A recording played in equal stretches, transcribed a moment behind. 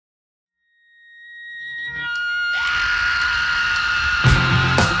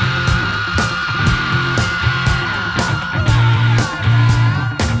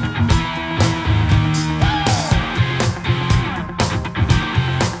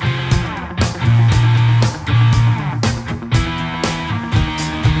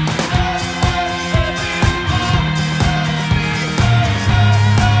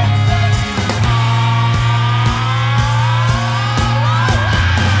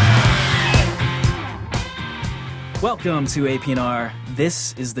Welcome to AP&R.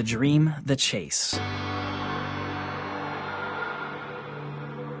 This is The Dream, The Chase.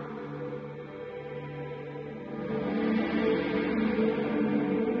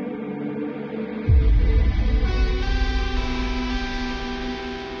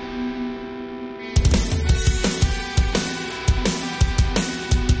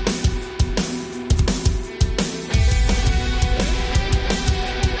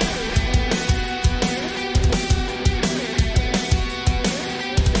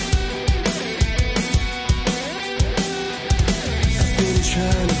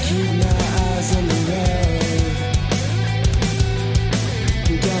 Trying to keep my eyes on the road.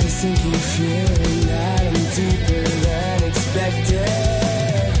 Got a sinking feeling that I'm deeper than expected.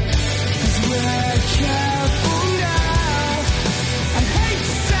 'Cause we're careful now. I hate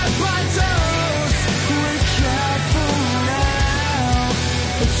to step on toes. We're careful now.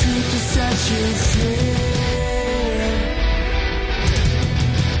 The truth will set you free.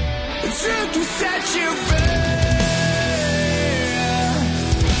 The truth will set you free.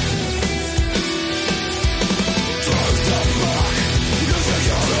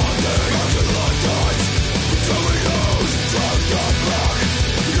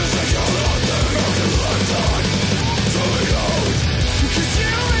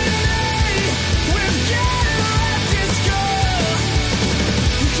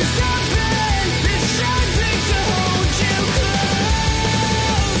 I've been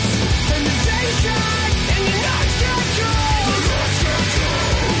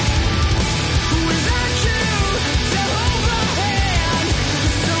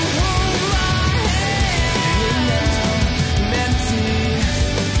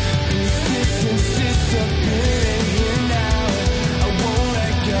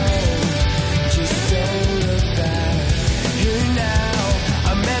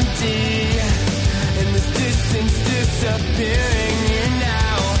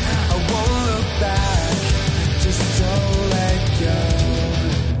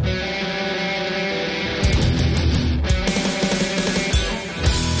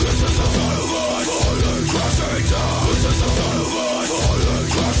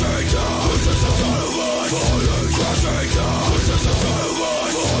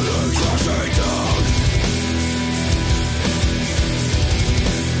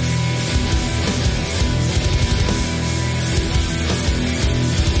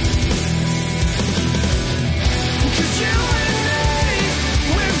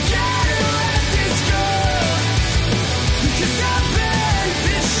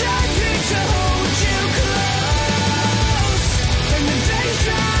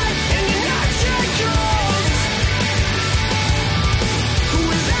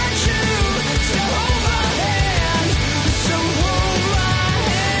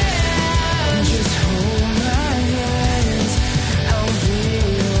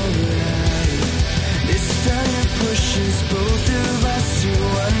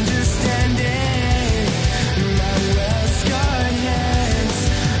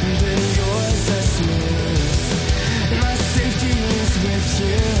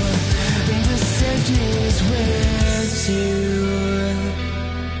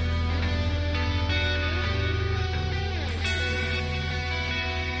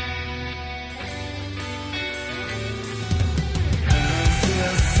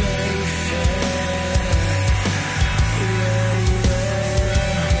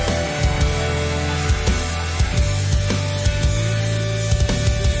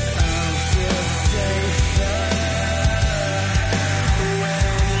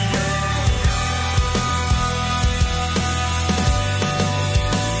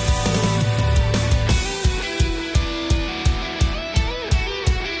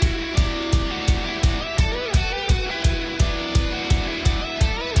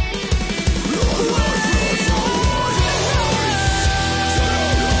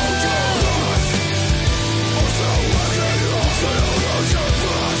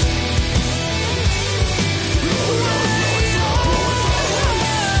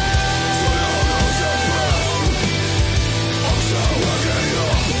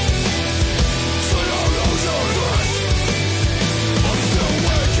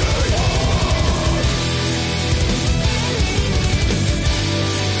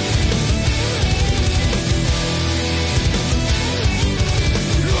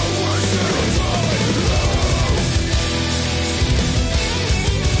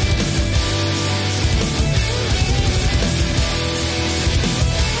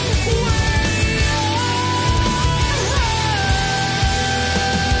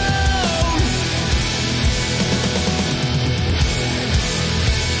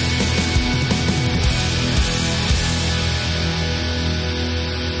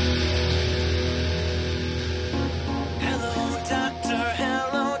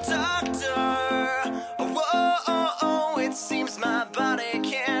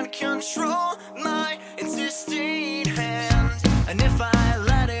control my insisting hand. And if I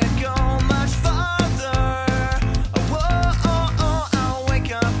let it go much farther, I'll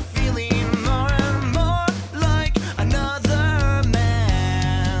wake up feeling more and more like another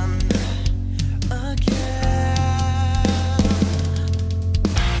man again.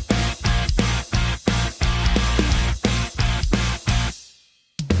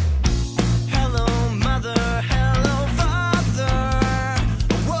 Hello, mother, hello, father.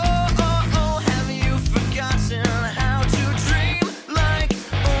 Have you forgotten how to dream like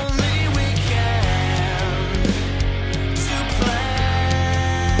only we can? To plan.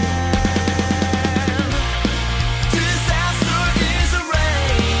 Disaster is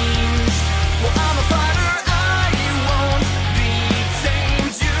arranged. Well, I'm a fighter, I won't be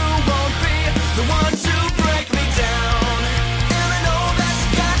tamed. You won't be the one to break me down. And I know that you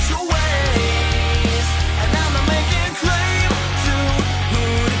got your ways. And I'm not making claim to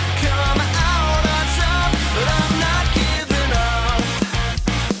who'd come out on top, but I'm not giving up.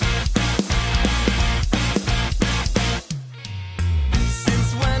 Since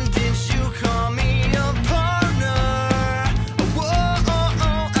when did you call me a partner?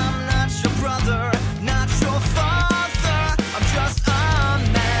 I'm not your brother, not your father. I'm just a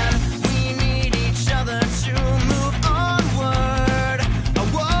man. We need each other to move onward.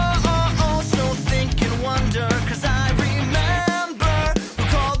 So think and wonder, 'cause I remember who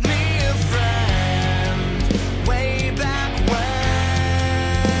called me a friend way back when.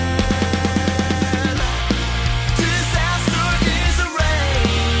 Disaster is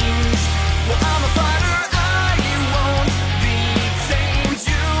arranged. Well, I'm a fighter, I won't be tamed.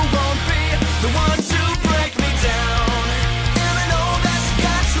 You won't be the one to break me down. And I know that you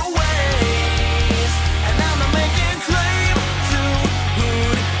got your ways. And I'm not making claim to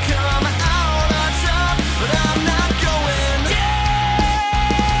who'd come out on top, but I'm not going down.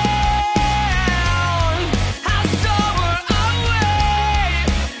 How stubborn are we?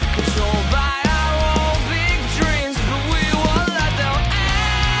 Controlled by our own big dreams, but we won't let them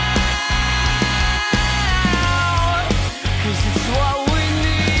out. 'Cause it's what we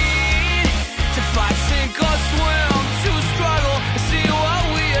need to fight, sink or swim, to struggle and see what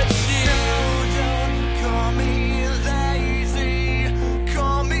we achieve. So don't call me lazy,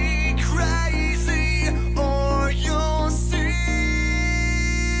 call me crazy, or you'll see.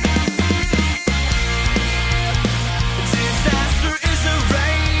 Disaster is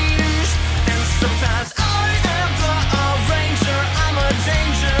arranged, and sometimes I am the arranger. I'm a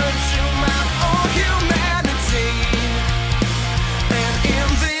danger to my own humanity. And in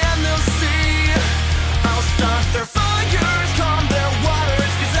the end they'll see, I'll start their fires, calm their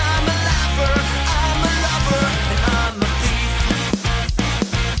waters, 'cause I'm a laugher, I'm a lover, and I'm a thief.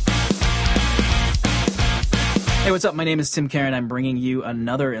 Hey, what's up? My name is Tim Karen. I'm bringing you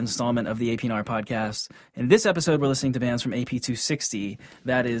another installment of the AP&R Podcast. In this episode, we're listening to bands from AP260.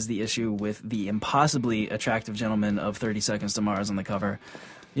 That is the issue with the impossibly attractive gentleman of 30 Seconds to Mars on the cover.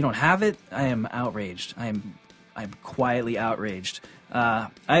 You don't have it? I am outraged. I'm quietly outraged. I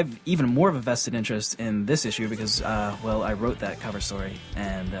have even more of a vested interest in this issue because, I wrote that cover story.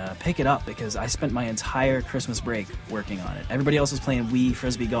 And pick it up because I spent my entire Christmas break working on it. Everybody else was playing Wii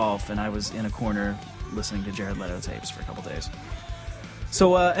Frisbee golf, and I was in a corner listening to Jared Leto tapes for a couple days.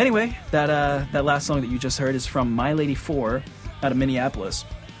 So anyway, that last song that you just heard is from My Lady 4 out of Minneapolis.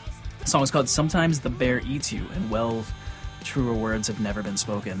 The song is called Sometimes the Bear Eats You, and truer words have never been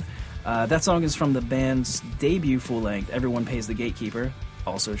spoken. That song is from the band's debut full-length, Everyone Pays the Gatekeeper,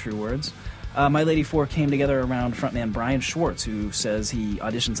 also true words. My Lady 4 came together around frontman Brian Schwartz, who says he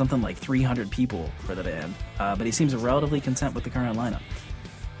auditioned something like 300 people for the band, but he seems relatively content with the current lineup.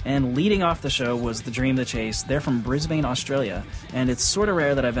 And leading off the show was The Dream, The Chase. They're from Brisbane, Australia, and it's sort of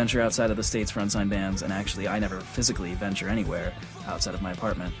rare that I venture outside of the States for unsigned bands, and actually I never physically venture anywhere outside of my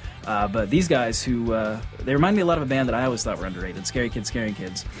apartment. But these guys they remind me a lot of a band that I always thought were underrated, Scary Kids, Scaring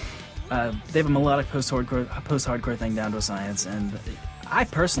Kids. They have a melodic post-hardcore thing down to a science, and I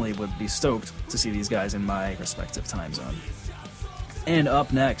personally would be stoked to see these guys in my respective time zone. And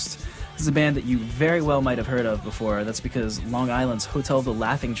up next, this is a band that you very well might have heard of before. That's because Long Island's Hotel the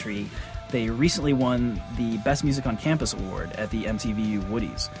Laughing Tree, they recently won the Best Music on Campus award at the MTV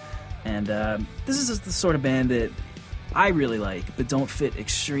Woodies. And this is just the sort of band that I really like, but don't fit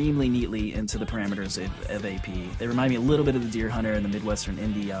extremely neatly into the parameters of AP. They remind me a little bit of the Deer Hunter and the Midwestern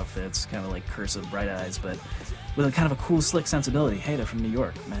indie outfits, kind of like Curse of Bright Eyes, but with a kind of a cool, slick sensibility. Hey, they're from New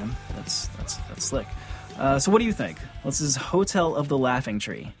York, man. That's slick. So what do you think? Well, this is Hotel of the Laughing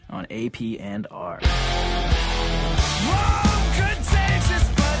Tree on AP&R.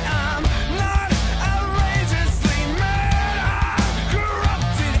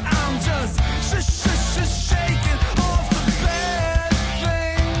 I'm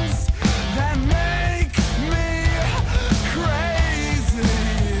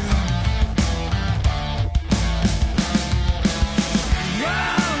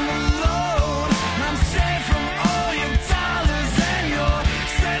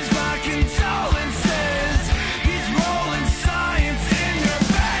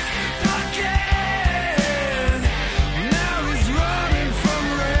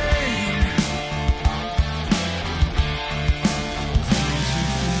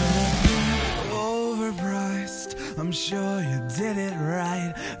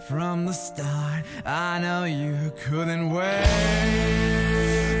the start. I know you couldn't wait.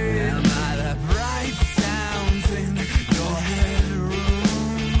 Am I the bright sounds in your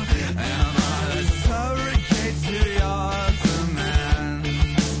headroom? Am I the surrogate to your demands?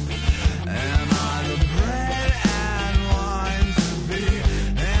 Am I the bread and wine to be?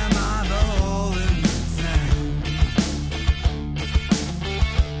 Am I the hole in the tank?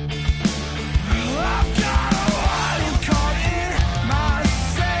 I've got a wild card in my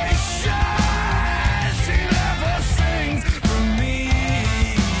station. She never sings for me.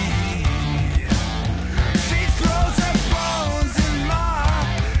 She throws her bones in my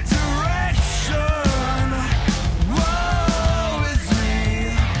direction. Woe is me,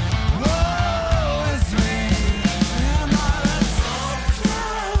 woe is me. Am I the dark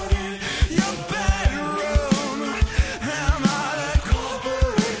cloud in your bedroom? Am I the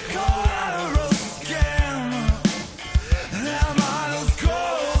corporate collateral scam? Am I those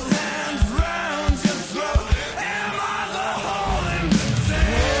cold hands round your throat? Am I the hole in the dam?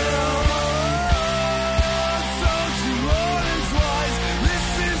 Told you more than twice, this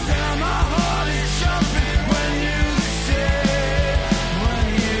is how my heart is jumping when you say, when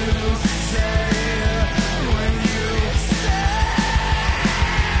you say, when you say,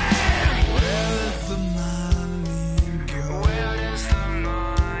 where does the money go? Where does the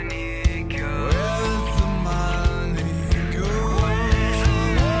money go? Where does the money go?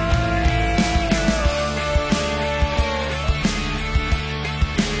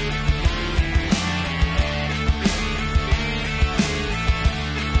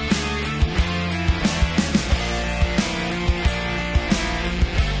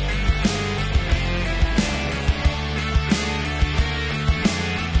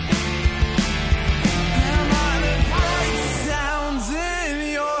 Am I the bright sounds in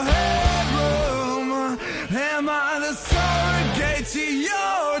your headroom? Am I the surrogate to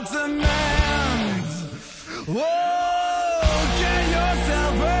your demands? Whoa, get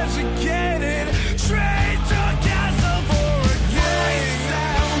yourself educated. Trade your castle for a king.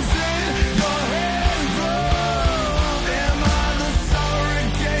 Sounds in your headroom. Am I the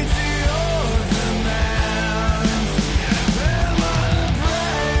surrogate to your demands? Am I the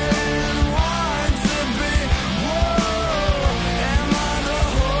bread and wine to be? Whoa, am I the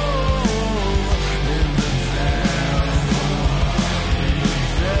hole in the dam?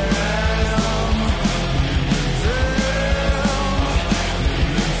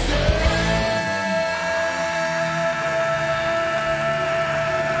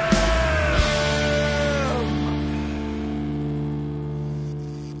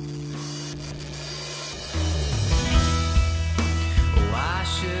 Why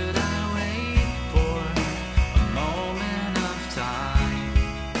should I wait for a moment of time?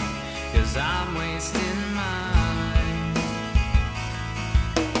 'Cause I'm wasting mine.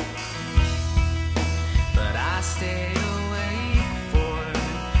 But I stay awake for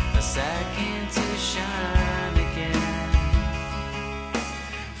a second to shine again.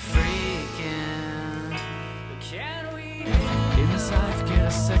 Freaking. Can we in this life get a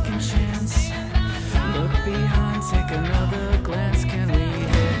second chance? Look behind, take another glance. Can we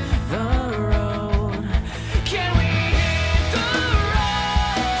hit the road? Can we hit the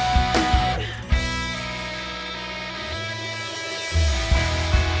road?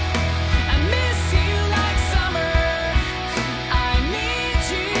 I miss you like summer. I need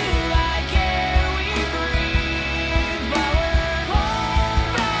you like air we breathe. But we're home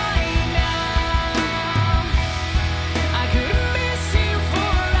right now. I could miss you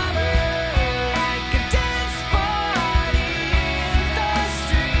forever, like a dance party in the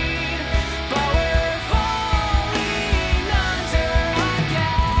street. But we're falling under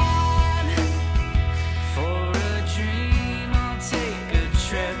again. For a dream, I'll take a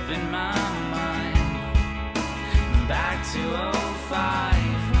trip in my mind back to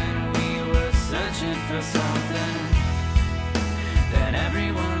 '05 when we were searching for something that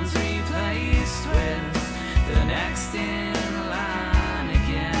everyone's replaced with the next in line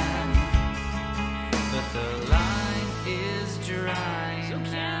again. But the line is dry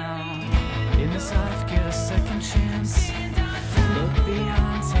now. In this life, get a second chance. Look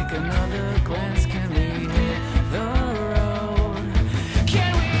beyond, take another glance. Can we hit the road?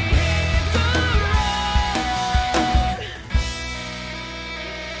 Can we hit the road?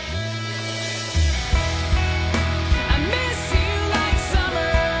 I miss you like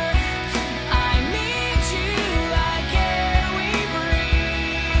summer. I need you like air we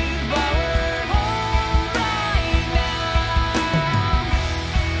breathe. But we're home right now.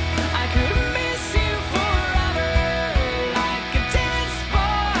 I could miss you forever, like a dance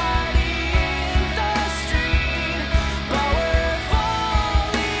party in the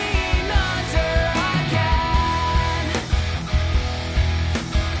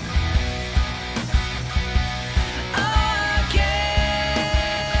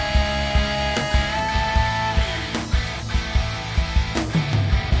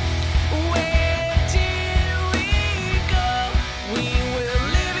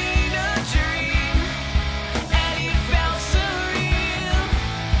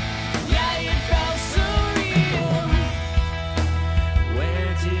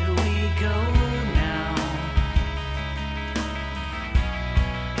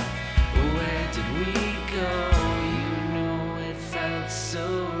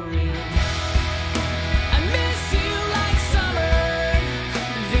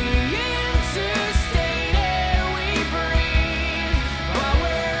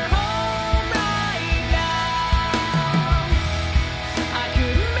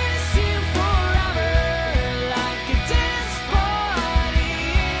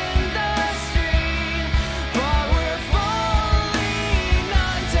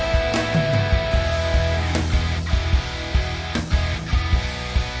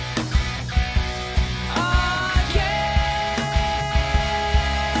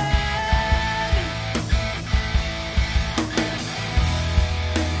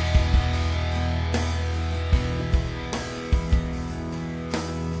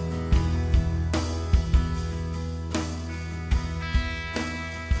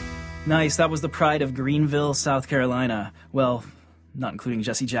Nice. That was the pride of Greenville, South Carolina. Well, not including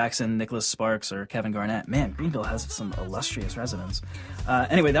Jesse Jackson, Nicholas Sparks, or Kevin Garnett. Man, Greenville has some illustrious residents.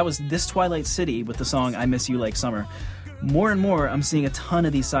 Anyway, that was This Twilight City with the song I Miss You Like Summer. More and more, I'm seeing a ton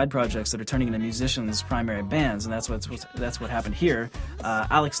of these side projects that are turning into musicians' primary bands, and that's what happened here.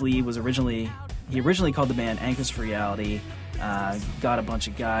 Alex Lee was originally called the band Anchors for Reality. Got a bunch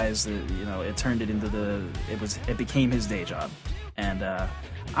of guys that, it turned it into it became his day job, and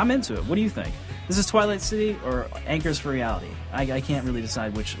I'm into it. What do you think? This is Twilight City or Anchors for Reality? I can't really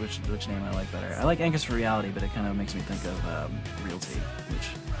decide which name I like better. I like Anchors for Reality, but it kind of makes me think of Realty, which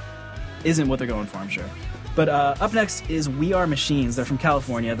isn't what they're going for, I'm sure. But up next is We Are Machines. They're from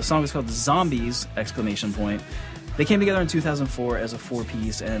California. The song is called Zombies! They came together in 2004 as a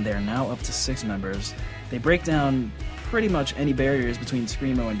 4-piece, and they're now up to 6 members. They break down pretty much any barriers between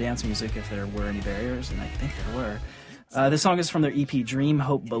screamo and dance music, if there were any barriers, and I think there were. This song is from their EP Dream,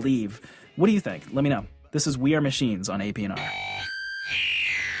 Hope, Believe. What do you think? Let me know. This is We Are Machines on AP&R.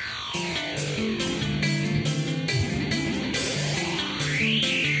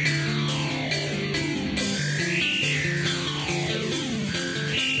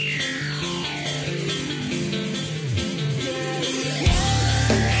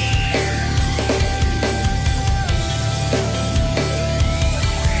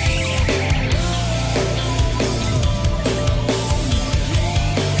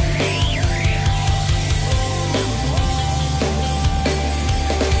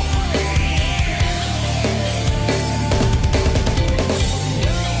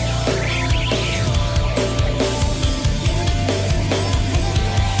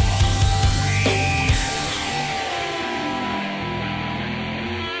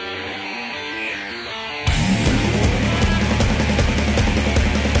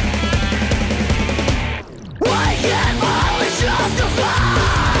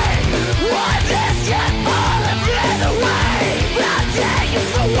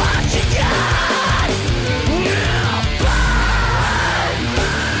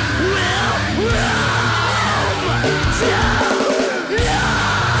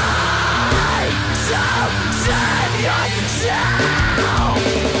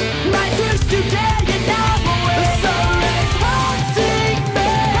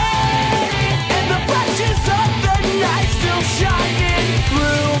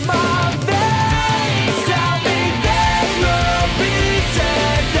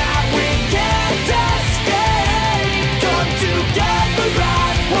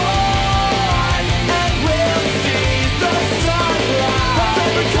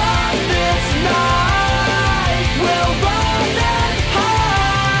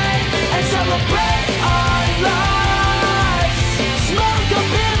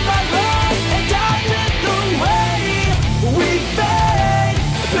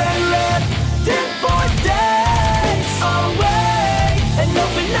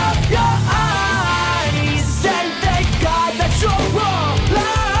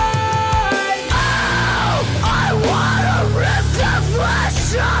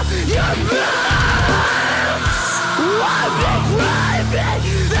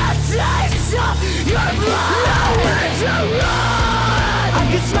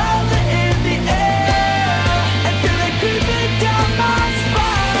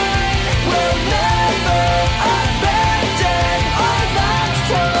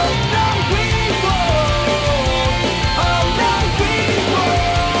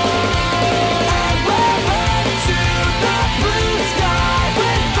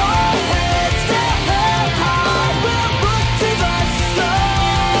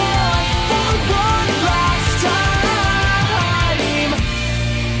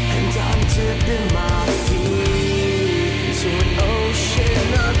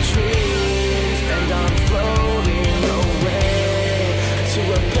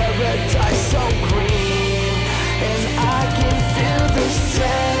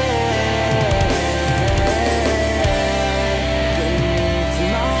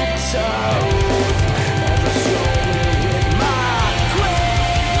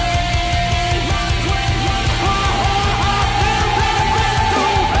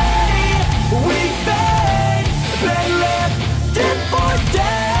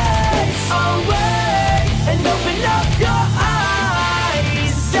 Open up your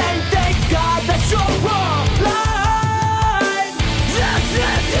eyes and thank God.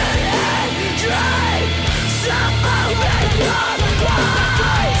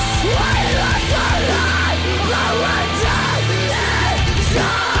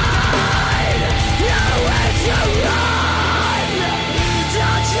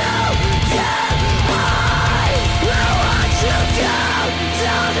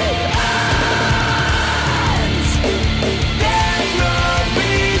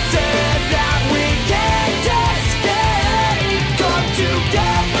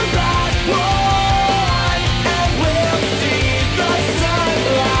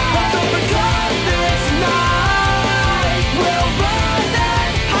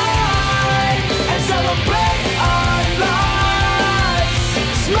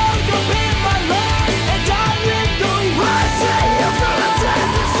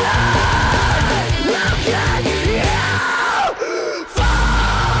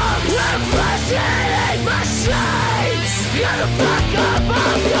 Frustrating machines, gonna fuck up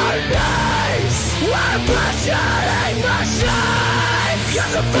on your knees. We're frustrating machines,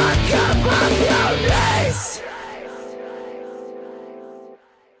 gonna fuck up on your knees.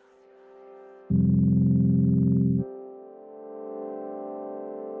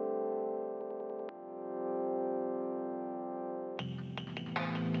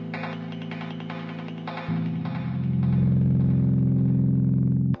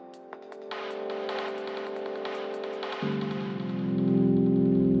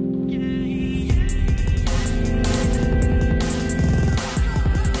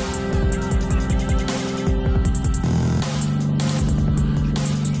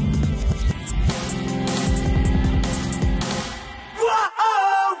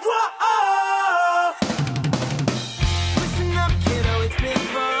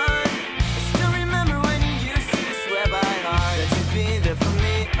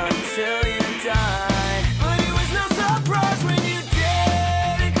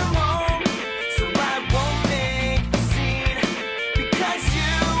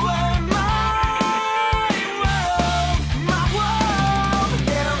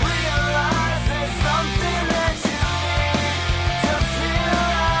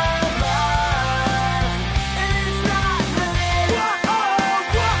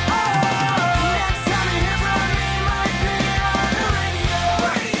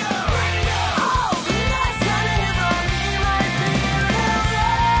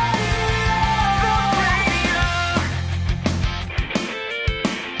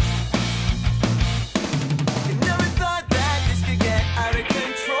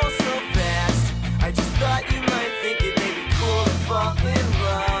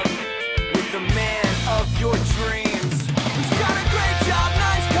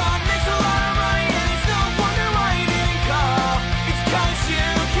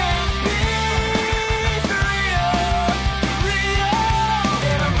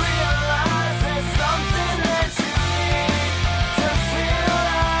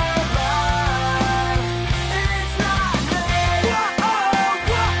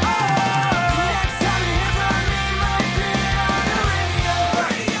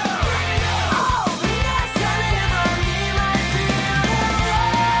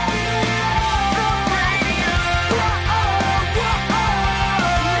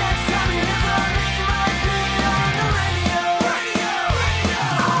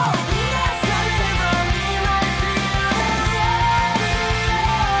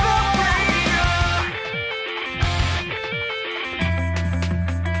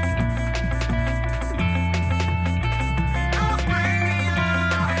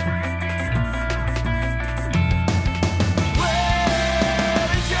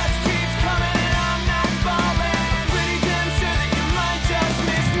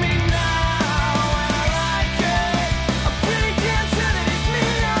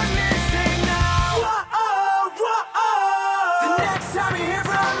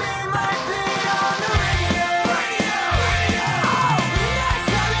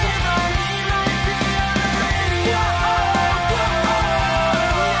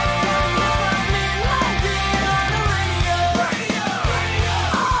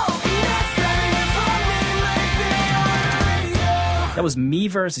 That was Me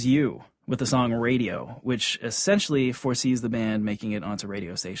vs. You with the song Radio, which essentially foresees the band making it onto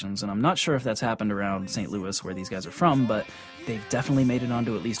radio stations. And I'm not sure if that's happened around St. Louis, where these guys are from, but they've definitely made it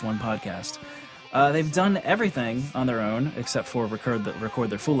onto at least one podcast. They've done everything on their own except for record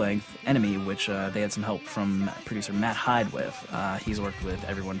their full-length, Enemy, which they had some help from producer Matt Hyde with. He's worked with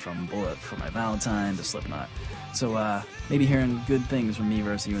everyone from Bullet for My Valentine to Slipknot. So maybe hearing good things from Me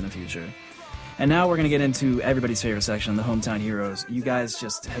vs. You in the future. And now we're going to get into everybody's favorite section, the Hometown Heroes. You guys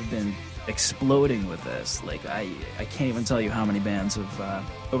just have been exploding with this. Like, I can't even tell you how many bands have,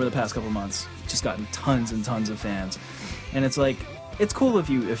 over the past couple months, just gotten tons and tons of fans. And it's like, it's cool if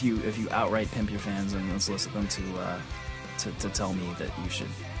you outright pimp your fans and solicit them to tell me that you should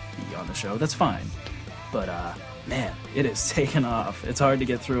be on the show. That's fine. But, man, it is taken off. It's hard to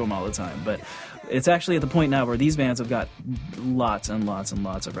get through them all the time. But it's actually at the point now where these bands have got lots and lots and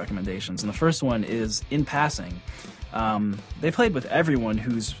lots of recommendations. And the first one is In Passing. They played with everyone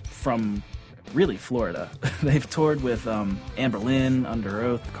who's from, really, Florida. They've toured with Anne Boleyn, Under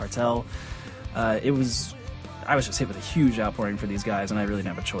Oath, Cartel. I was just hit with a huge outpouring for these guys, and I really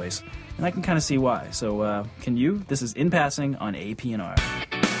didn't have a choice. And I can kind of see why. So can you? This is In Passing on AP&R.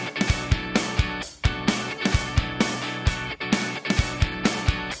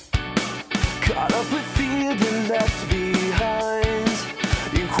 Caught up with feeling left behind.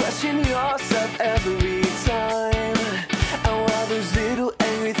 You question yourself every time. And while those little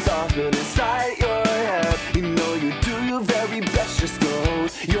angry thoughts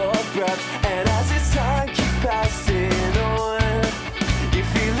your breath. And as this time keeps passing on, you're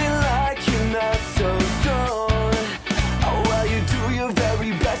feeling like you're not so strong. Oh, well, you do your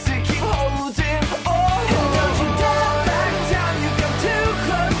very best to keep holding on. And don't you dare back down, you've come too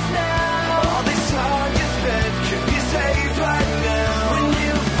close now. All this time you spent could be saved right now. When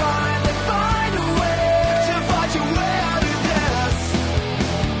you finally find a way to find your way out of this,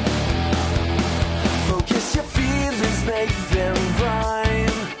 focus your feelings, make them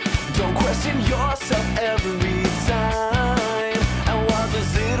rhyme. Don't question yourself every time. And while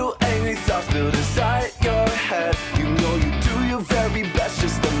those little angry thoughts build inside your head, you know you do your very best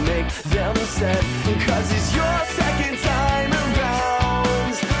just to make them set. Cause it's your second time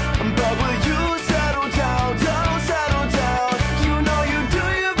around. But will you settle down, don't settle down? You know you do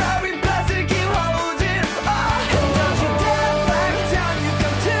your very best to keep holding on. And don't you dare back down, you've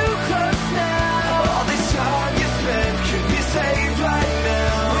come too close now. All this time you spent could be saved right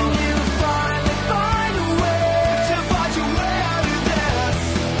now. When you finally find a way to find your way out of this.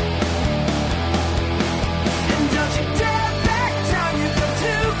 And don't you dare back down, you've come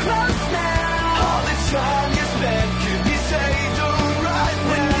too close now. All this time you spent could be saved right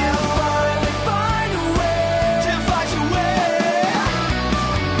now. When you finally find a way to find your way,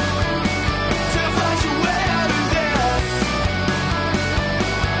 to find your way out of this.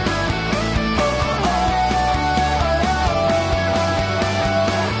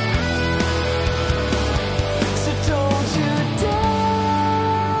 So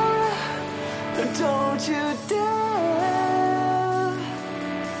don't you dare.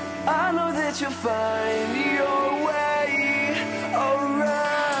 I know that you'll find your way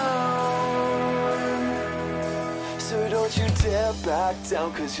around. So don't you dare back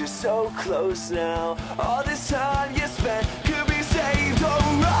down, cause you're so close now. All this time you spent could be saved right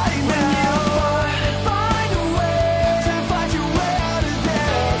now. When you finally find a way to find your way out of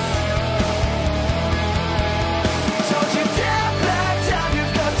this. Don't you dare back down,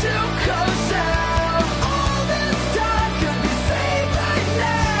 you've got too close now. All this time could be saved right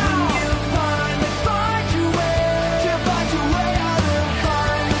now. When you finally find your way to find your way out of,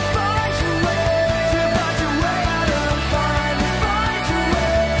 finally find your way to find your way out of, finally find your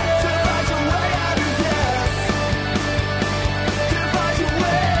way to find your way out of this. To find your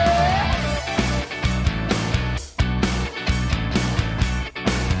way.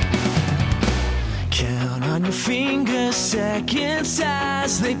 Count on your fingers, seconds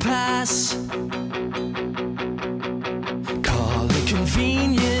as they pass. Call it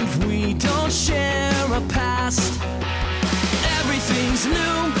convenient, we don't share a past. Everything's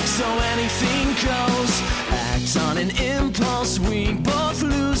new, so anything goes. Act on an impulse, we both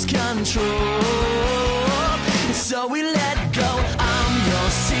lose control. So we let go, I'm your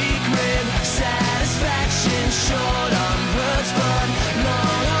secret satisfaction. Short on words, but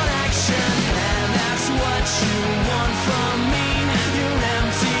long on action. And that's what you want from me. Your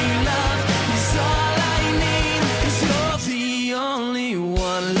empty love is all I need. Cause you're the only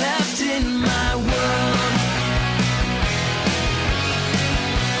one left in my world.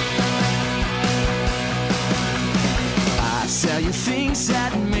 I tell you things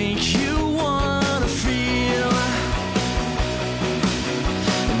that make you wanna feel,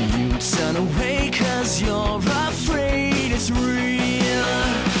 and you turn away cause you're afraid it's real.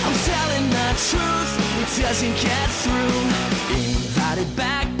 I'm telling the truth, it doesn't get through. Invited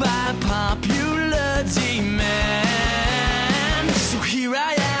back by popular demand. So here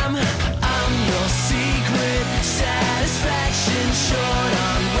I am, I'm your secret satisfaction. Short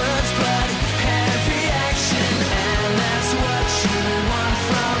on words but heavy action. And that's what you want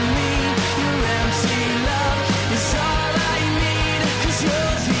from me. Your empty love is all I need. Cause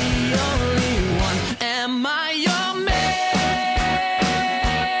you're the only one. Am I your man?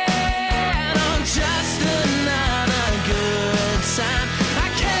 Or just another good time? I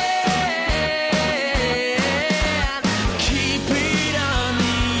can't keep it on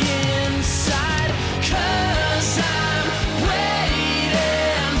the inside. Cause I'm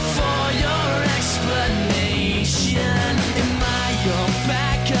waiting for your explanation. Am I your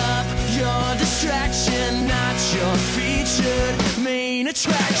backup, your distraction, not your featured main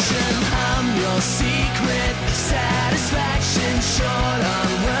attraction? I'm your secret satisfaction. Short on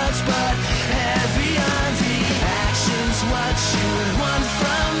words but heavy on the actions. What you want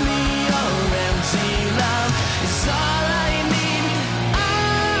from me, your empty love is all I need.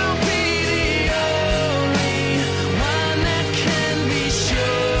 I'll be the only one that can be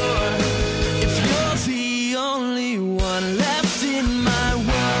sure. If you're the only one left in my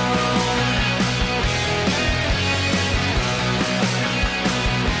world.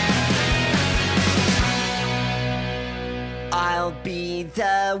 I'll be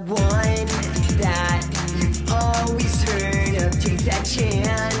the one that you've always heard of. Take that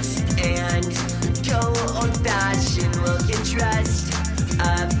chance and go old-fashioned. We'll get dressed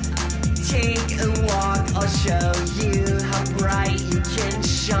up, take a walk. I'll show you how bright you can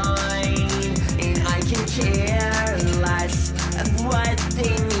shine, and I can care less of what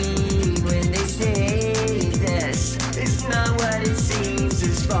they mean when they say this. It's not what it seems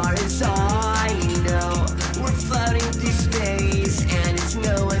as far as I know. We're floating through space, and it's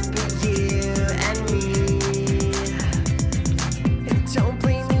no one but you and me. And don't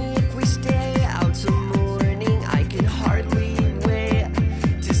blame me if we stay out till morning. I can hardly wait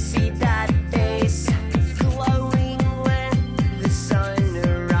to see that face glowing when the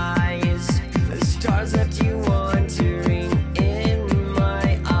sunrise. The stars left you wandering in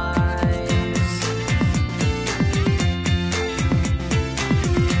my eyes.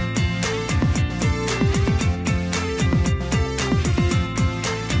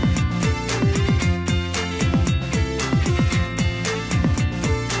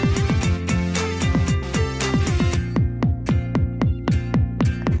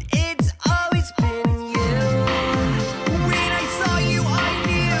 It's always been you. When I saw you, I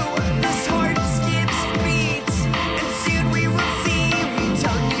knew this heart skips beats, and soon we will see we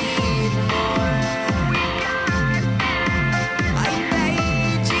don't need more. I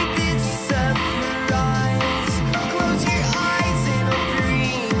made you this surprise. Close your eyes and I'll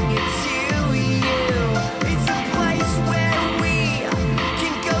bring it to you. It's a place where we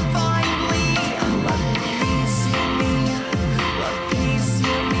can go finally. Love, peace, you me. Love, peace,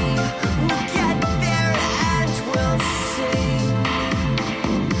 you me. We'll get there and we'll sing.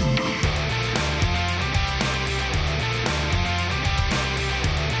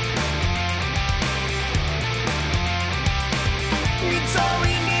 It's all we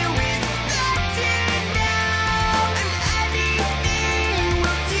knew is better now, and anything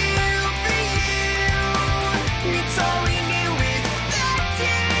we'll do for you. It's all we knew is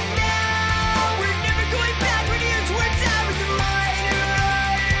better now. We're never going backward here towards everything lighter.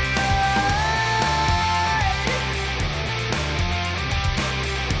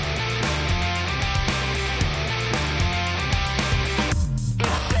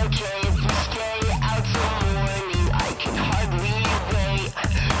 It's okay if we stay out till morning. I can hardly wait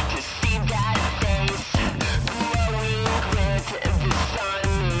to see that face glowing with the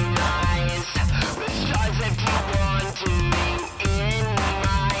sunrise. The stars left you wandering in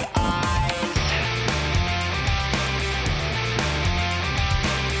my eyes.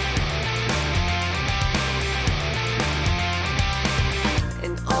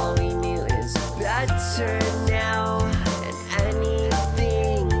 And all we knew is better now, and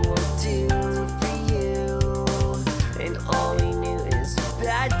anything we'll do for you. And all we knew is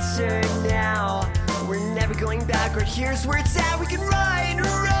better now. We're never going backward. Here's where it's at. We can ride,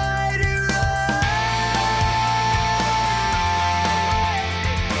 ride, ride.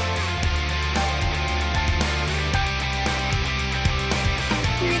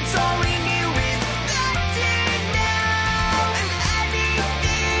 It's all we knew is better now, and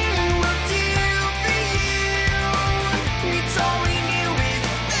anything we'll do for you. It's all we knew is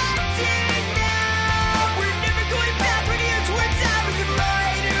better now. We're never going backward here towards everything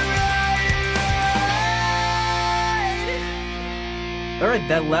lighter, All right,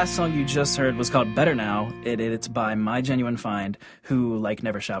 that last song you just heard was called Better Now. It's by My Genuine Find, who, like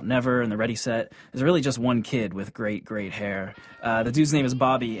Never Shout Never and the Ready Set, is really just one kid with great, great hair. The dude's name is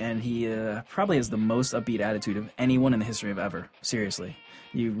Bobby, and he probably has the most upbeat attitude of anyone in the history of ever. Seriously.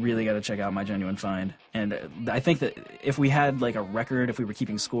 You really got to check out My Genuine Find. And I think that if we had like a record, if we were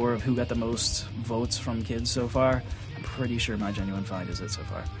keeping score of who got the most votes from kids so far, I'm pretty sure My Genuine Find is it so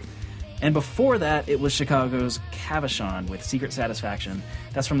far. And before that, it was Chicago's Cavachon with Secret Satisfaction.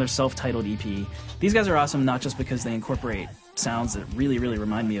 That's from their self-titled EP. These guys are awesome not just because they incorporate sounds that really, really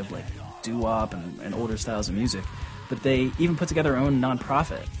remind me of like doo-wop and older styles of music, but they even put together their own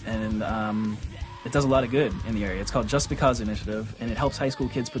nonprofit, and it does a lot of good in the area. It's called Just Because Initiative, and it helps high school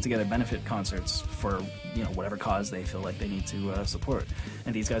kids put together benefit concerts for, you know, whatever cause they feel like they need to support.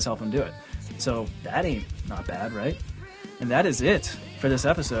 And these guys help them do it. So that ain't not bad, right? And that is it for this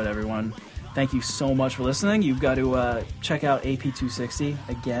episode, everyone. Thank you so much for listening. You've got to check out AP260,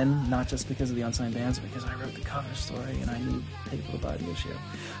 again, not just because of the unsigned bands, but because I wrote the cover story and I need people to buy the issue.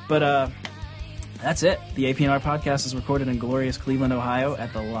 But that's it. The AP&R Podcast is recorded in glorious Cleveland, Ohio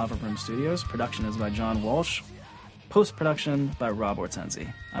at the Lava Room Studios. Production is by John Walsh. Post-production by Rob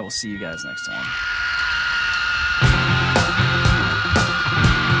Ortenzi. I will see you guys next time.